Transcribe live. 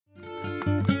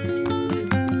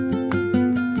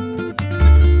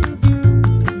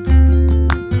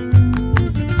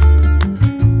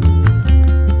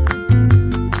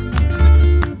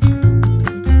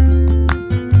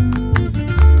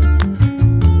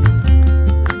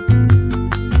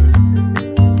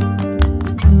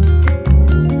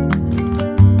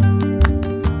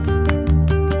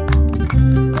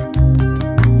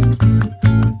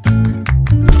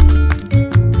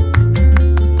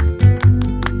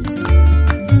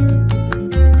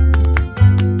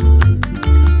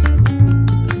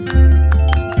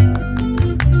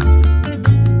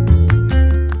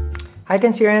Hi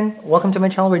Cancerian, welcome to my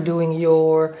channel. We're doing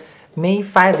your May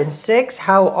 5 and 6.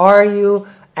 How are you?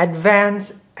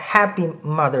 Advance Happy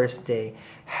Mother's Day.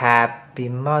 Happy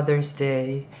Mother's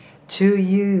Day to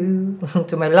you.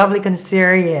 To my lovely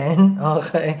Cancerian.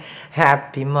 Okay.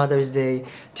 Happy Mother's Day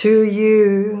to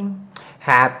you.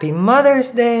 Happy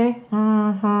Mother's Day.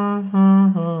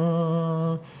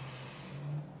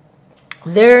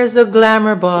 There's a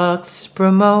Glamour Box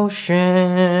promotion.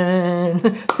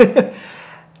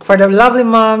 For the lovely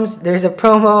moms, there's a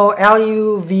promo,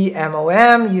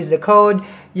 LUVMOM. Use the code.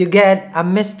 You get a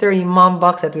mystery mom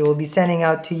box that we will be sending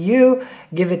out to you.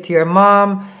 Give it to your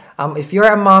mom. If you're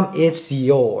a mom, it's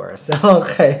yours.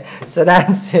 Okay, so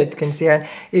that's it. Consider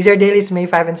is your dailies May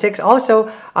 5 and 6.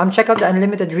 Also, check out the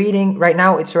unlimited reading. Right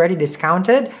now, it's already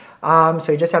discounted.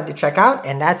 So you just have to check out,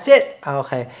 and that's it.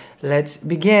 Okay, let's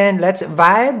begin. Let's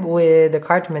vibe with the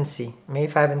Cartomancy, May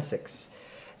 5 and 6.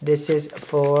 This is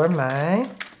for my,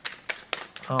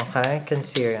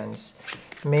 Cancerians,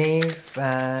 May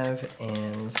 5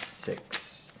 and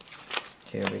 6.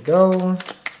 Here we go.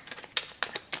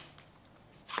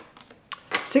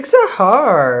 Six of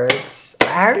Hearts.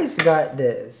 Aries got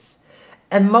this.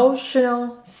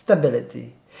 Emotional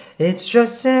stability. It's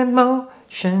just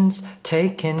emotions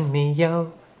taking me,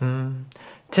 yo. Yep,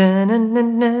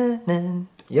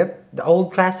 the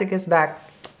old classic is back.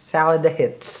 Sal in the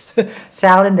hits.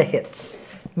 Sal in the hits.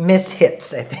 Miss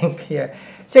hits, I think, here.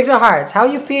 Six of Hearts, how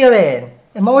you feeling?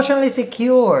 Emotionally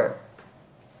secure.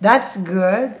 That's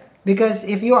good, because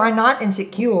if you are not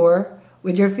insecure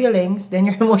with your feelings, then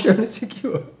you're emotionally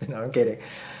secure. No, I'm kidding.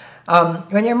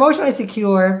 When you're emotionally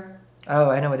secure, oh,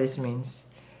 I know what this means.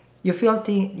 You feel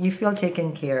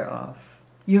taken care of.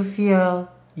 You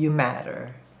feel you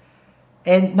matter.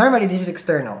 And normally this is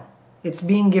external. It's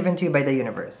being given to you by the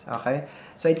universe, okay?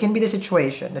 So it can be the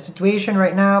situation. The situation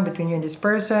right now between you and this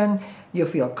person, you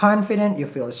feel confident, you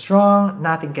feel strong,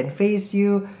 nothing can face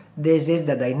you. This is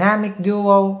the dynamic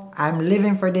duo. I'm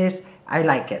living for this. I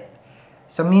like it.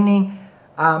 So meaning,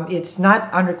 it's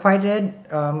not unrequited,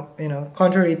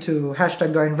 contrary to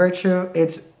hashtag Darn Virtue,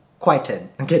 it's quieted.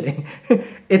 I'm kidding.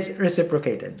 It's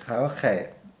reciprocated. Okay.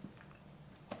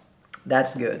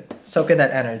 That's good. Soak in that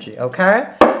energy,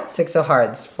 okay? Six of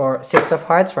Hearts for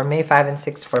May 5 and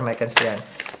 6 for my Cancerian.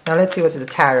 Now let's see what the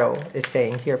tarot is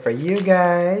saying here for you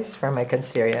guys, for my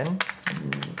Cancerian.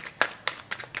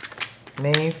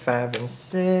 May 5 and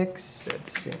 6.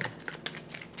 Let's see.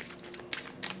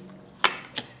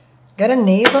 Got a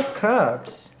Knave of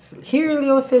Cups. Here,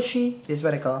 little fishy. This is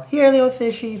what I call here, little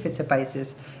fishy. If it's a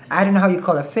Pisces, I don't know how you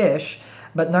call a fish,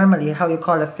 but normally how you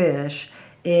call a fish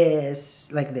is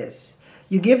like this.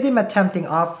 You give them a tempting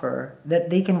offer that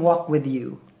they can walk with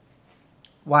you.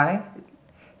 Why?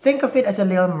 Think of it as a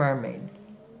little mermaid.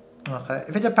 Okay?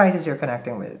 If it's a Pisces you're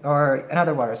connecting with, or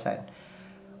another water sign,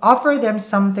 offer them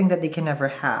something that they can never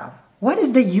have. What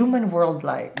is the human world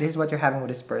like? This is what you're having with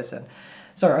this person.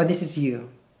 Or this is you.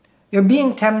 You're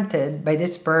being tempted by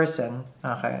this person.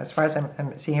 Okay? As far as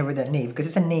I'm seeing here with the knave, because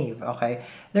it's a knave. Okay?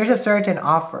 There's a certain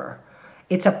offer.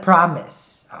 It's a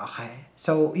promise. Okay,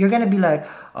 so you're gonna be like,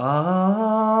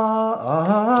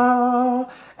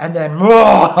 and then,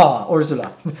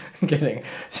 Ursula. Kidding.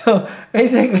 So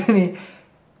basically,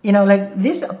 like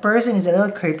this person is a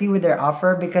little creepy with their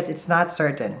offer because it's not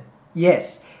certain.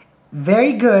 Yes,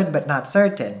 very good, but not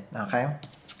certain. Okay,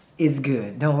 it's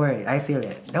good. Don't worry, I feel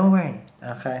it. Don't worry.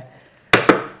 Okay,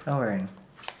 don't worry.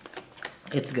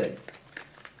 It's good.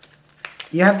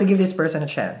 You have to give this person a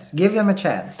chance. Give them a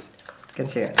chance.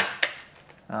 Consider.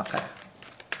 Okay.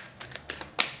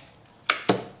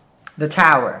 The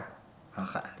Tower.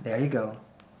 Okay, there you go.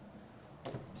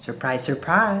 Surprise,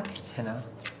 surprise,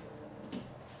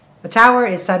 The Tower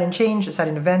is sudden change,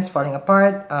 sudden events falling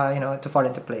apart, to fall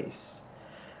into place.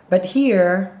 But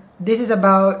here, this is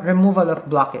about removal of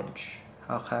blockage.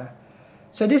 Okay.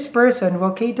 So this person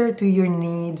will cater to your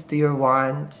needs, to your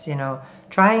wants,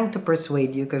 trying to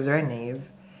persuade you because they're a knave.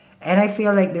 And I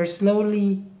feel like they're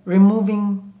slowly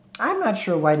removing, I'm not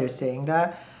sure why they're saying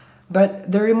that,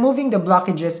 but they're removing the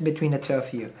blockages between the two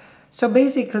of you. So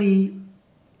basically,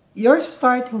 you're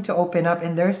starting to open up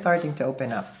and they're starting to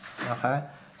open up. Okay?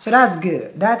 So that's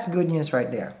good. That's good news right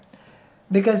there.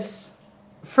 Because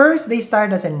first they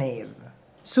start as a knave.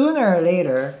 Sooner or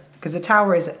later, because the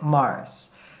Tower is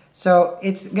Mars. So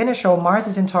it's gonna show Mars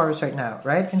is in Taurus right now,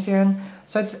 right, Cancerian?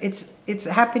 So it's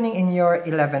happening in your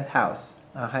 11th house.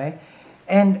 Okay?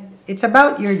 And it's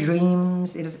about your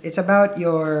dreams. It's about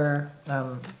your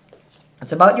dreams.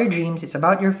 It's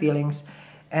about your feelings,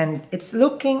 and it's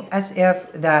looking as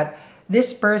if that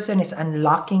this person is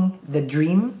unlocking the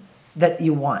dream that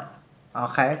you want.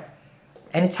 Okay,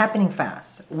 And it's happening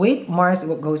fast. Wait, Mars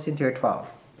goes into your 12.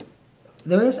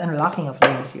 There is unlocking of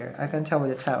names here. I can tell with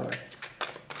the Tower.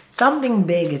 Something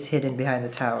big is hidden behind the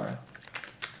Tower.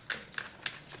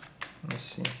 Let's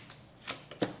see.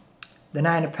 The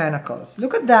Nine of Pentacles.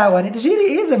 Look at that one. It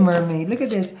really is a mermaid. Look at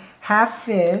this. Half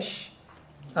fish.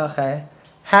 Okay.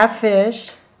 Half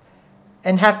fish.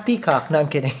 And half peacock. No, I'm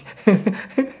kidding.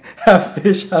 Half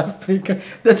fish, half peacock.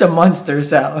 That's a monster,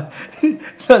 Sal.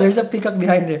 No, there's a peacock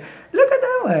behind there. Look at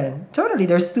that one. Totally.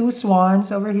 There's two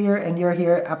swans over here and you're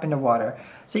here up in the water.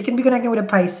 So you can be connecting with a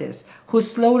Pisces who's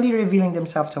slowly revealing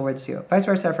themselves towards you. Vice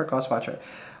versa for cross watcher.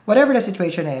 Whatever the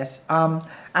situation is,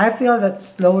 I feel that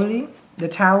slowly the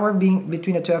Tower being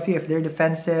between the two of you, if they're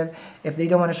defensive, if they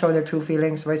don't want to show their true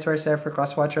feelings, vice versa for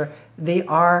cross watcher, they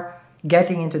are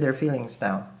getting into their feelings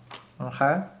now.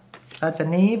 Okay? That's a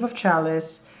Knave of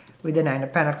Chalice with the Nine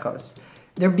of Pentacles.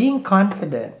 They're being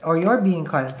confident, or you're being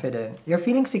confident. You're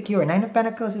feeling secure. Nine of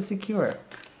Pentacles is secure.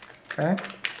 Okay?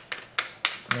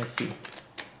 Let's see.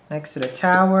 Next to the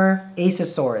Tower, Ace of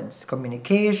Swords.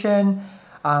 Communication.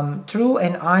 True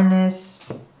and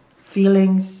honest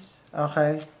feelings.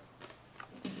 Okay?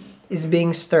 Is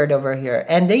being stirred over here.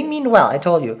 And they mean well, I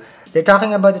told you. They're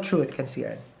talking about the truth,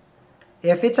 Cancerian.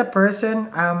 If it's a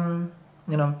person,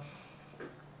 you know,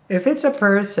 if it's a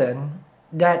person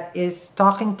that is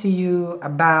talking to you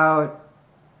about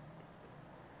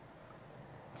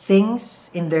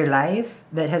things in their life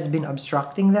that has been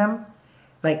obstructing them,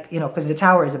 like, you know, because the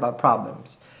Tower is about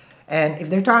problems. And if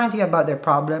they're talking to you about their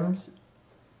problems,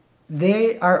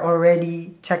 they are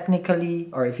already technically,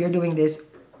 or if you're doing this,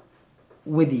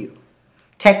 with you.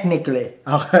 Technically,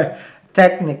 okay?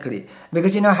 Technically.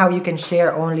 Because you know how you can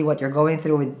share only what you're going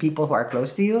through with people who are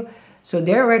close to you? So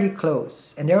they're already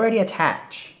close and they're already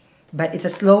attached. But it's a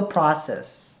slow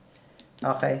process.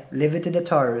 Okay? Leave it to the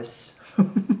Taurus.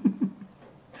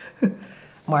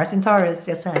 Mars in Taurus,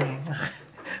 yes I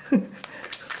am.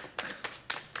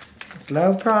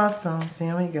 Slow process.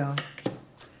 Here we go.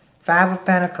 Five of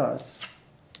Pentacles.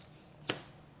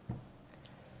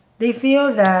 They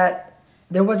feel that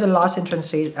there was a loss in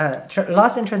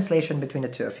translation between the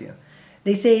two of you.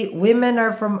 They say men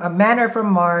are from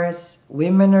Mars,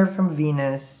 women are from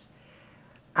Venus.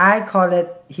 I call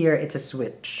it here, it's a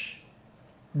switch.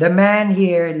 The man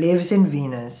here lives in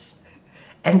Venus,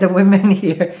 and the woman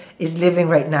here is living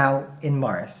right now in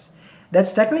Mars.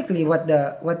 That's technically what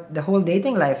the whole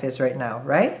dating life is right now,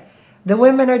 right? The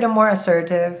women are the more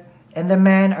assertive, and the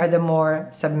men are the more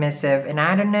submissive. And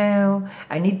I don't know,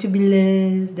 I need to be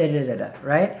loved,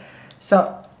 right?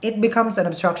 So it becomes an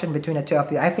obstruction between the two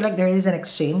of you. I feel like there is an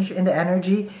exchange in the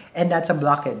energy, and that's a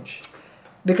blockage.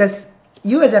 Because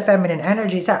you as a feminine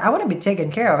energy, so I want to be taken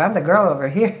care of. I'm the girl over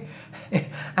here.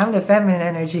 I'm the feminine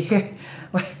energy here.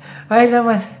 Why am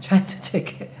I trying to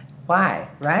take it? Why,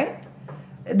 right?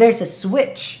 There's a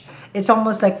switch. It's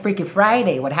almost like Freaky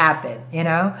Friday. What happened? You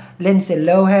know, Lindsay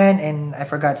Lohan and I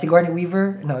forgot Sigourney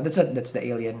Weaver. No, that's the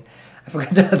alien. I forgot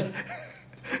that.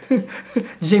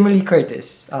 Jamie Lee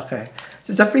Curtis. Okay,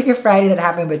 so it's a Freaky Friday that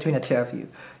happened between the two of you.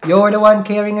 You're the one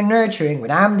caring and nurturing, when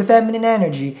I'm the feminine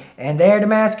energy, and they're the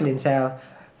masculine cell.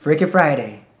 Freaky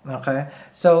Friday. Okay,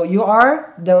 so you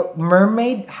are the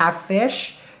mermaid, half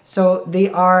fish. So they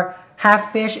are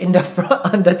half fish in the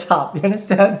front, on the top. You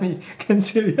understand me?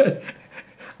 Consider.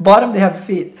 Bottom, they have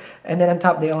feet. And then on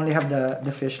top, they only have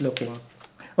the fish looking.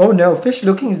 Oh no, fish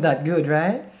looking is not good,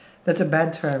 right? That's a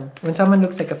bad term. When someone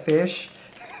looks like a fish,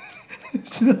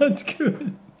 it's not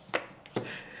good.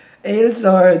 Eight of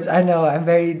Swords. I know, I'm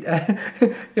very...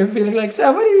 you're feeling like,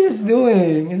 so what are you just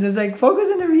doing? It's just like, focus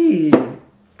on the read.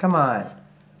 Come on.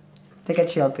 Take a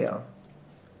chill pill.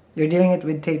 You're dealing it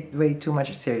with way too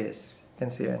much serious,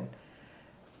 Cancerian.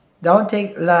 Don't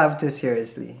take love too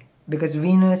seriously. Because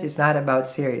Venus is not about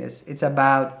serious. It's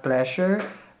about pleasure.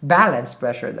 Balanced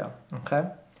pleasure though. Okay?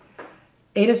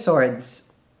 Eight of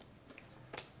Swords.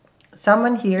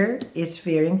 Someone here is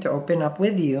fearing to open up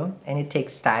with you. And it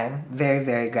takes time. Very,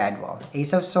 very gradual.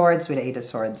 Ace of Swords with Eight of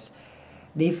Swords.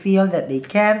 They feel that they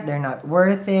can't. They're not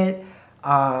worth it.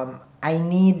 I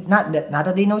need... Not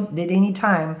that they know that they need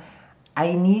time.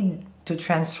 I need to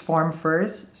transform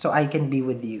first so I can be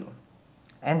with you.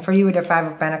 And for you with the Five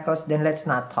of Pentacles, then let's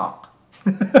not talk.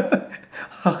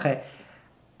 Okay.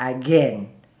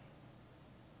 Again,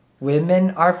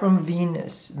 women are from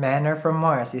Venus, men are from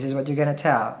Mars. This is what you're going to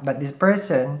tell. But this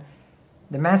person,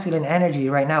 the masculine energy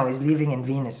right now is living in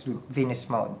Venus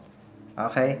mode.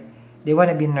 Okay? They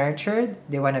want to be nurtured.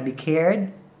 They want to be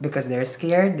cared because they're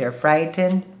scared. They're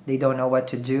frightened. They don't know what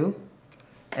to do.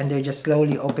 And they're just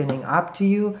slowly opening up to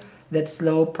you. That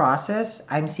slow process,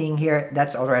 I'm seeing here,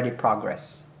 that's already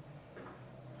progress.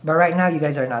 But right now, you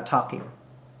guys are not talking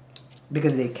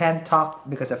because they can't talk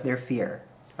because of their fear.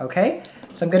 Okay?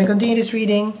 So I'm going to continue this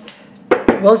reading.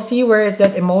 We'll see where is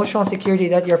that emotional security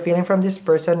that you're feeling from this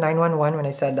person, 911, when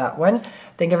I said that one.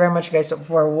 Thank you very much, guys,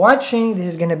 for watching. This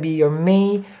is going to be your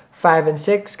May 5 and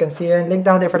 6. Consider link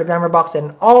down there for the glamour box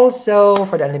and also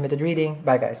for the unlimited reading.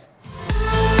 Bye, guys.